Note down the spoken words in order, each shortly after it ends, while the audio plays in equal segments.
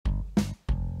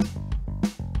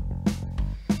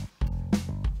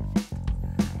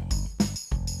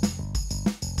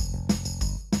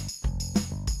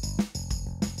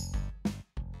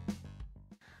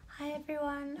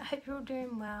hope you're all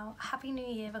doing well. Happy New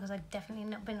Year, because I've definitely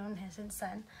not been on here since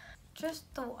then. Just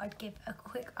thought I'd give a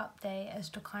quick update as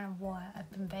to kind of why I've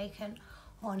been vacant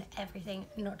on everything,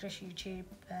 not just YouTube,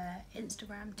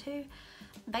 Instagram too.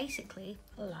 Basically,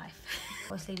 life.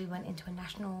 Obviously, we went into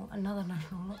another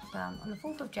national lockdown on the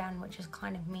 4th of Jan, which has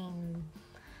kind of mean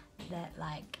that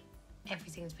like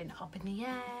everything's been up in the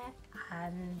air,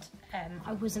 and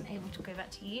I wasn't able to go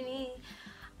back to uni,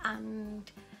 and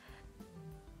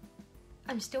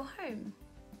I'm still home.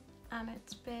 And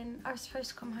I was supposed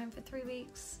to come home for 3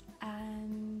 weeks,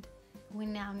 and we're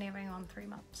now nearing on 3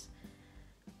 months,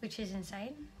 which is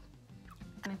insane.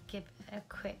 I'm gonna give a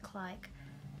quick like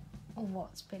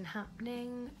what's been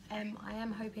happening. I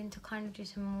am hoping to kind of do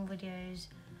some more videos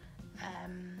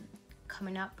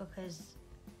coming up, because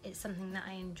it's something that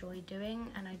I enjoy doing,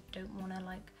 and I don't want to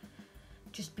like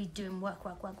just be doing work.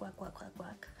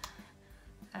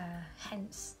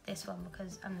 Hence this one,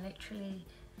 because I'm literally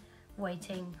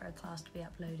waiting for a class to be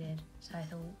uploaded. So I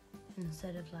thought,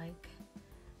 instead of like,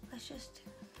 let's just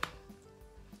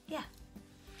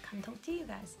come talk to you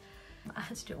guys. I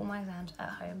had to do all my exams at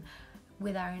home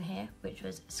with Aaron here, which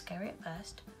was scary at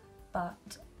first,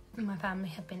 but my family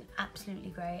have been absolutely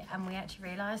great, and we actually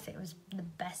realised it was the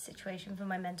best situation for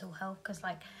my mental health, because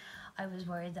like I was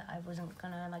worried that I wasn't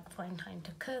gonna like find time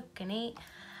to cook and eat.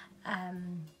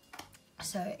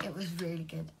 So it was really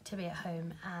good to be at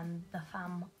home, and the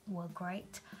fam were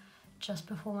great. Just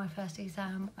before my first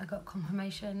exam, I got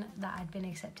confirmation that I'd been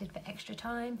accepted for extra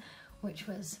time, which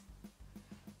was,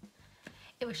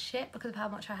 it was shit because of how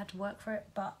much I had to work for it,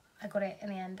 but I got it in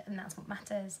the end, and that's what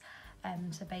matters.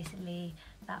 So basically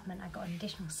that meant I got an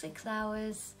additional 6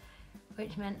 hours,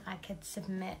 which meant I could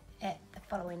submit it the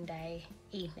following day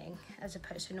evening, as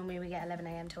opposed to normally we get 11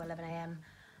 AM to 11 AM.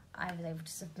 I was able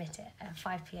to submit it at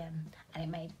 5 PM, and it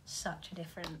made such a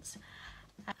difference.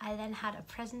 I then had a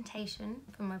presentation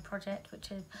for my project, which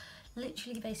has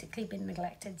literally basically been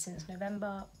neglected since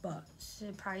November, but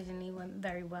surprisingly went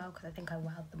very well, because I think I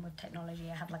wowed them with technology.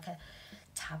 I had like a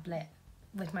tablet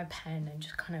with my pen and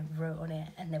just kind of wrote on it,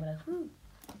 and they were like, woo.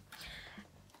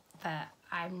 But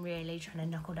I'm really trying to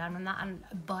knuckle down on that, and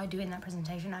by doing that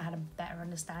presentation I had a better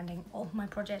understanding of my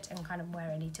project and kind of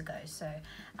where I need to go. So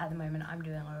at the moment I'm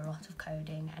doing a lot of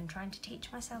coding and trying to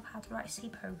teach myself how to write a C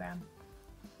program.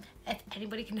 If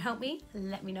anybody can help me,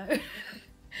 let me know,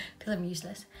 because I'm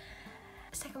useless.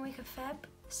 Second week of Feb,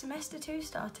 semester 2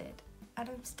 started, and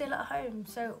I'm still at home,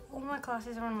 so all my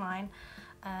classes are online.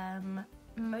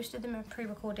 Most of them are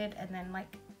pre-recorded and then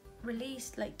like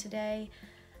released like today,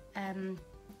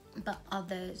 but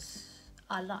others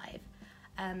are live.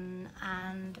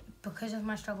 And because of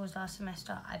my struggles last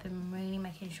semester, I've been really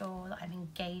making sure that I'm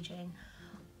engaging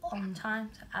on time.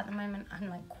 So at the moment I'm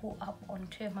like caught up on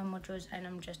 2 of my modules, and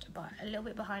I'm just about a little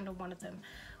bit behind on one of them,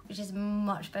 which is a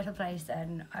much better place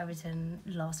than I was in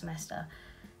last semester,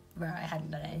 where I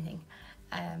hadn't done anything.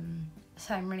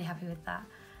 So I'm really happy with that,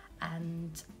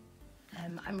 and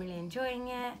I'm really enjoying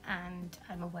it, and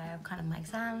I'm aware of kind of my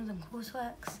exams and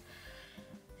courseworks.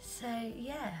 So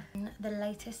yeah, the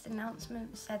latest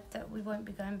announcement said that we won't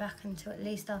be going back until at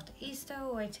least after Easter.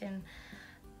 We're waiting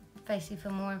basically for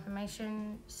more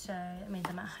information, so it means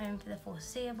I'm at home for the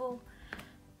foreseeable.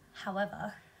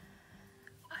 However,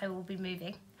 I will be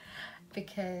moving,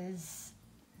 because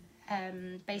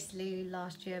basically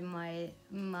last year my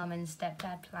mum and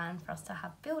stepdad planned for us to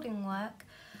have building work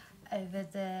over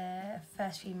the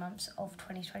first few months of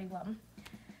 2021,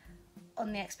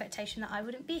 on the expectation that I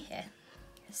wouldn't be here.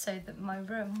 So that my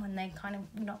room, when they kind of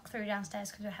knock through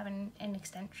downstairs, because we're having an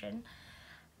extension,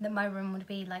 that my room would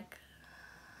be like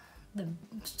the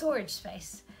storage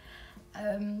space.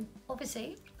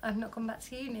 Obviously I've not gone back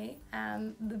to uni,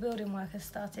 and the building work has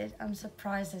started. I'm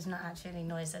surprised there's not actually any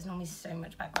noise. There's normally so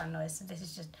much background noise, so this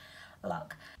is just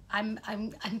luck. I'm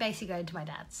basically going to my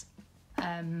dad's.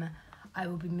 I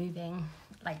will be moving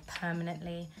like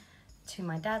permanently to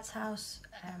my dad's house.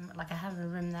 Like I have a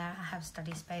room there, I have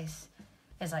study space.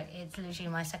 It's literally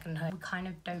my second home. We kind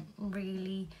of don't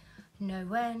really know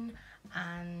when,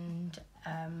 and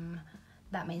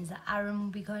that means that Aaron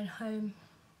will be going home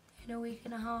in a week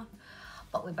and a half.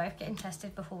 But we're both getting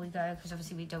tested before we go, because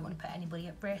obviously we don't want to put anybody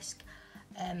at risk,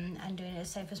 and doing it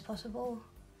as safe as possible.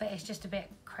 But it's just a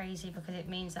bit crazy, because it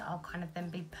means that I'll kind of then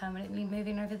be permanently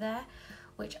moving over there,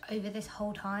 which over this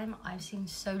whole time I've seen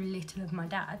so little of my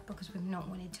dad, because we've not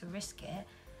wanted to risk it.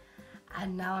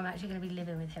 And now I'm actually going to be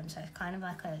living with him, so it's kind of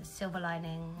like a silver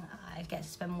lining. I get to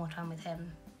spend more time with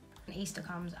him. And Easter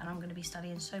comes, and I'm going to be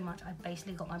studying so much. I've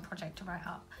basically got my project to write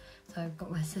up, so I've got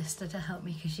my sister to help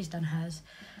me, because she's done hers,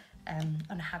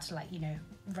 on how to, like, you know,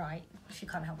 write. She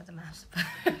can't help with the maths,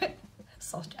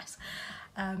 so stress.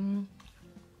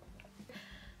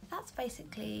 That's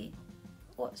basically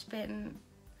what's been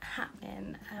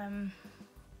happening.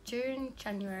 During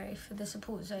January, for the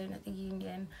support zone at the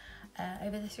union,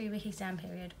 over the 3-week exam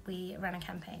period, we ran a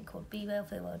campaign called Be Well,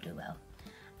 Feel Well, Do Well.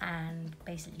 And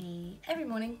basically every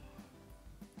morning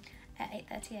at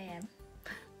 8:30 a.m.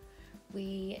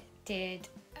 we did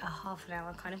a half an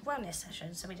hour kind of wellness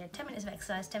session. So we did 10 minutes of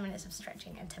exercise, 10 minutes of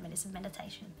stretching and 10 minutes of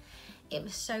meditation. It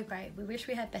was so great. We wish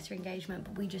we had better engagement,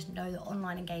 but we just know that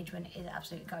online engagement is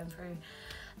absolutely going through,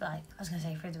 like, I was gonna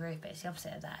say through the roof, but it's the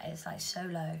opposite of that. It's like so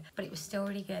low, but it was still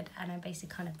really good. And I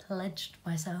basically kind of pledged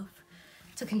myself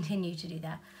to continue to do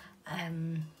that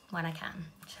when I can.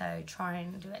 So try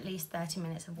and do at least 30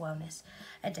 minutes of wellness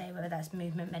a day, whether that's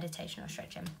movement, meditation or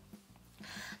stretching.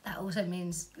 That also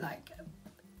means, like,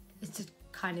 it's to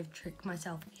kind of trick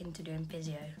myself into doing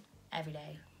physio every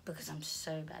day because I'm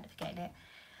so bad at forgetting it.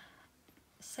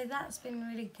 So that's been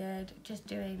really good, just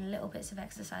doing little bits of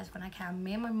exercise when I can.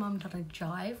 Me and my mum done a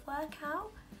jive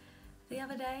workout the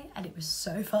other day and it was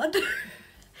so fun.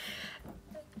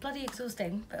 Bloody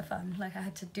exhausting, but fun. Like, I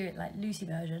had to do it like Lucy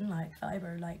version, like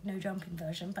fibre, like no jumping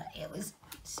version, but it was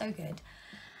so good.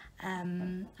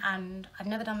 And I've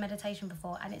never done meditation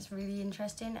before, and it's really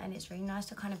interesting, and it's really nice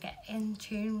to kind of get in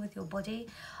tune with your body.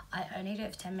 I only do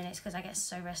it for 10 minutes because I get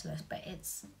so restless, but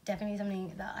it's definitely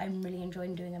something that I'm really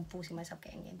enjoying doing and forcing myself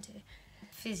getting into.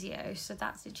 Physio, so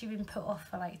that's literally been put off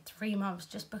for like 3 months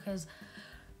just because,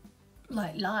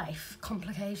 like, life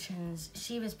complications.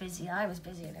 She was busy, I was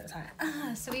busy, and it was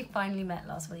like, so we finally met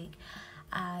last week,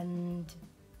 and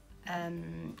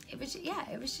it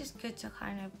was just good to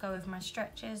kind of go over my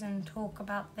stretches and talk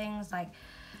about things like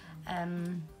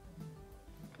and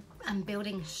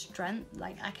building strength.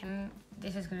 Like,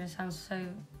 this is going to sound so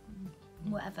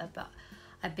whatever, but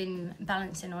I've been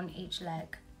balancing on each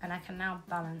leg, and I can now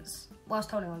balance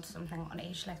whilst holding on to something on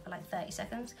each leg for like 30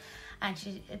 seconds. And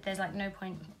there's like no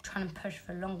point trying to push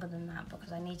for longer than that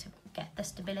because I need to get the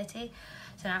stability.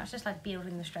 So now it's just like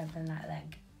building the strength in that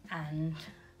leg, and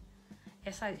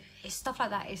it's stuff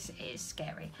like that is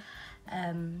scary.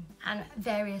 And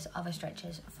various other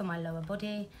stretches for my lower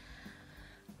body,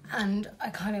 and I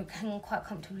kind of can quite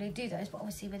comfortably do those, but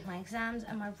obviously with my exams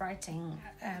and my writing,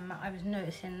 I was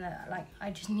noticing that, like, I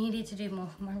just needed to do more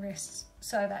for my wrists.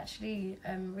 So I've actually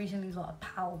recently got a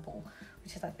power ball,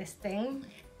 which is like this thing,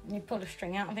 and you pull a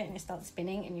string out of it and it starts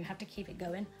spinning and you have to keep it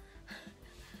going.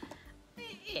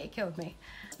 It killed me.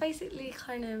 It's basically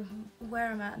kind of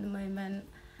where I'm at the moment.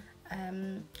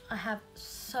 I have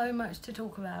so much to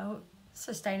talk about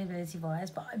sustainability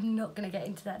wise, but I'm not going to get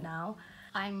into that now.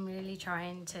 I'm really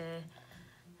trying to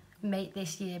make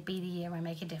this year be the year I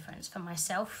make a difference for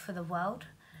myself, for the world.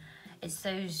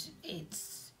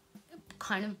 It's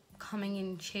kind of coming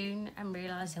in tune and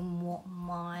realising what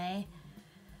my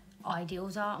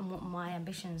ideals are and what my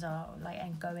ambitions are, like,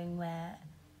 and going where,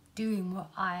 doing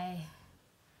what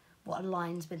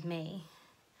aligns with me.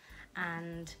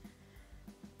 And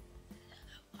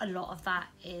a lot of that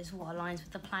is what aligns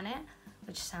with the planet,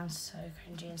 which sounds so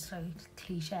cringy and so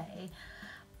cliche,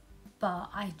 but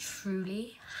I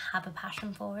truly have a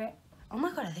passion for it. Oh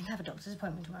my god, I think I have a doctor's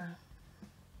appointment tomorrow.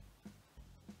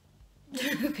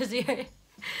 Because the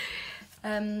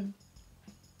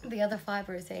other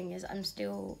fibro thing is I'm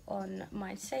still on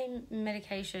my same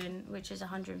medication, which is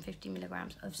 150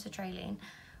 milligrams of sertraline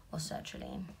or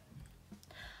sertraline.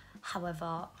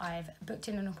 However, I've booked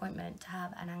in an appointment to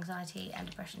have an anxiety and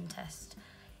depression test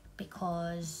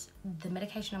because the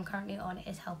medication I'm currently on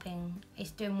is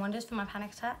it's doing wonders for my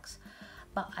panic attacks,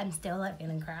 but I'm still like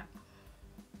feeling crap.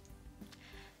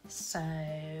 So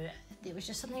it was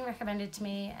just something recommended to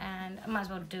me, and I might as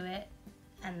well do it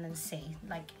and then see,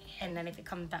 like, and then if it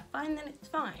comes back fine, then it's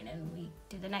fine and we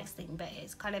do the next thing. But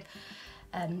it's kind of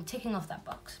ticking off that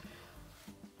box.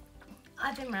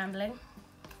 I've been rambling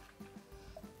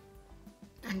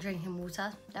and drinking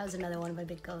water. That was another one of my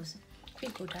big goals.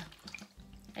 Drink water.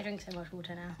 I drink so much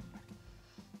water now.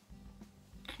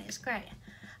 And it's great.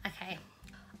 Okay,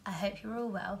 I hope you're all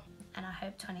well, and I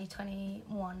hope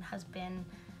 2021 has been,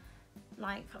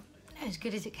 like, as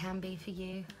good as it can be for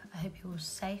you. I hope you're all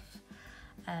safe.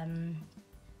 And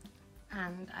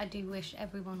I do wish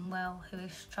everyone well who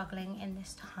is struggling in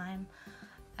this time.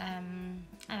 I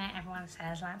know everyone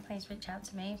says, like, please reach out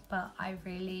to me, but I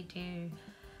really do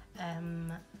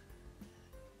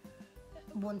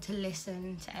want to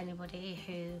listen to anybody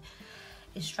who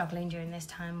is struggling during this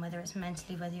time, whether it's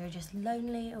mentally, whether you're just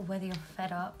lonely, or whether you're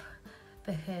fed up,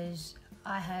 because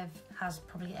I have, as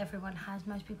probably everyone has,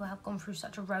 most people have gone through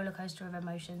such a roller coaster of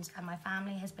emotions, and my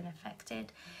family has been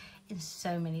affected in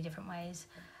so many different ways.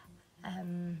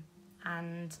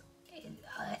 and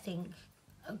I think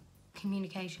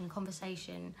communication,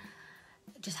 conversation,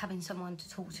 just having someone to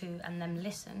talk to and them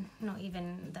listen, not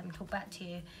even them talk back to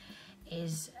you,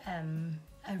 is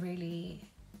a really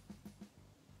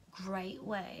great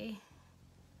way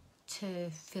to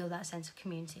feel that sense of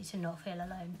community, to not feel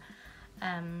alone.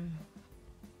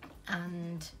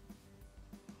 And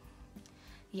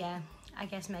yeah, I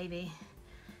guess maybe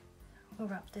we'll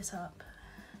wrap this up.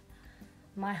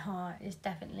 My heart is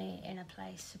definitely in a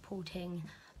place supporting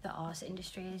the arts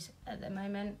industries at the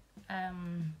moment.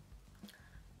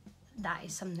 That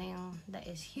is something that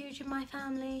is huge in my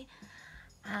family,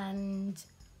 and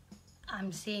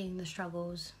I'm seeing the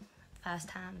struggles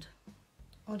firsthand,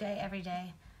 all day, every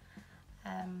day.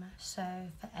 So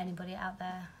for anybody out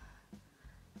there,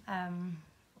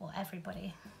 or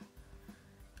everybody,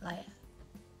 like,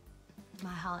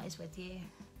 my heart is with you,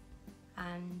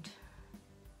 and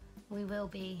we will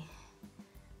be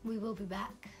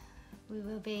back. We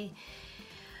will be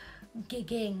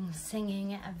gigging,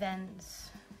 singing at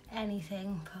events,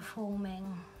 anything, performing,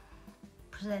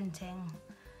 presenting.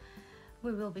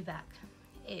 We will be back.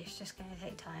 It's just going to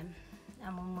take time,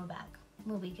 and when we're back,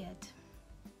 we'll be good.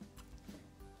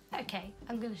 Okay,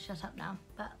 I'm going to shut up now,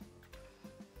 but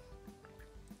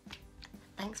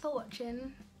thanks for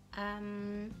watching.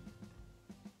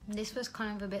 This was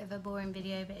kind of a bit of a boring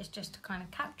video, but it's just to kind of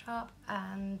catch up,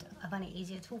 and I find it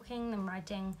easier talking than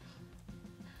writing.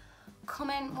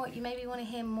 Comment what you maybe want to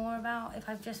hear more about. If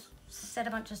I've just said a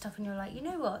bunch of stuff and you're like, you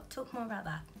know what, talk more about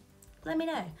that, let me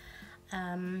know.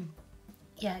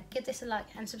 Yeah, give this a like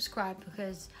and subscribe,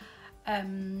 because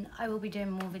I will be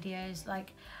doing more videos.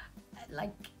 Like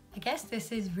I guess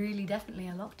this is really definitely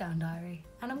a lockdown diary,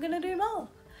 and I'm gonna do more.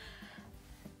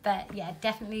 But yeah,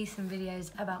 definitely some videos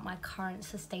about my current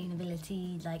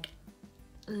sustainability like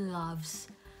loves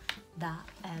that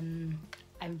I'm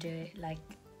doing, like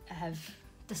I have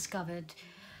discovered.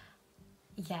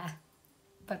 Yeah,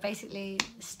 but basically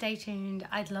stay tuned.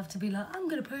 I'd love to be like, I'm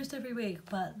gonna post every week,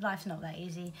 but life's not that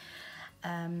easy.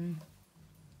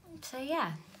 So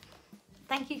yeah,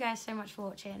 thank you guys so much for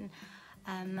watching.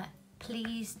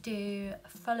 Please do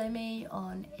follow me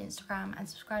on Instagram and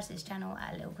subscribe to this channel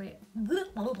at a little bit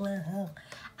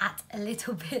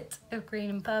of green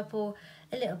and purple,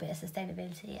 a little bit of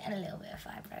sustainability, and a little bit of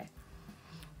fibro.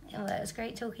 Well, it was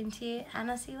great talking to you,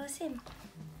 and I'll see you all soon.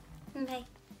 Bye.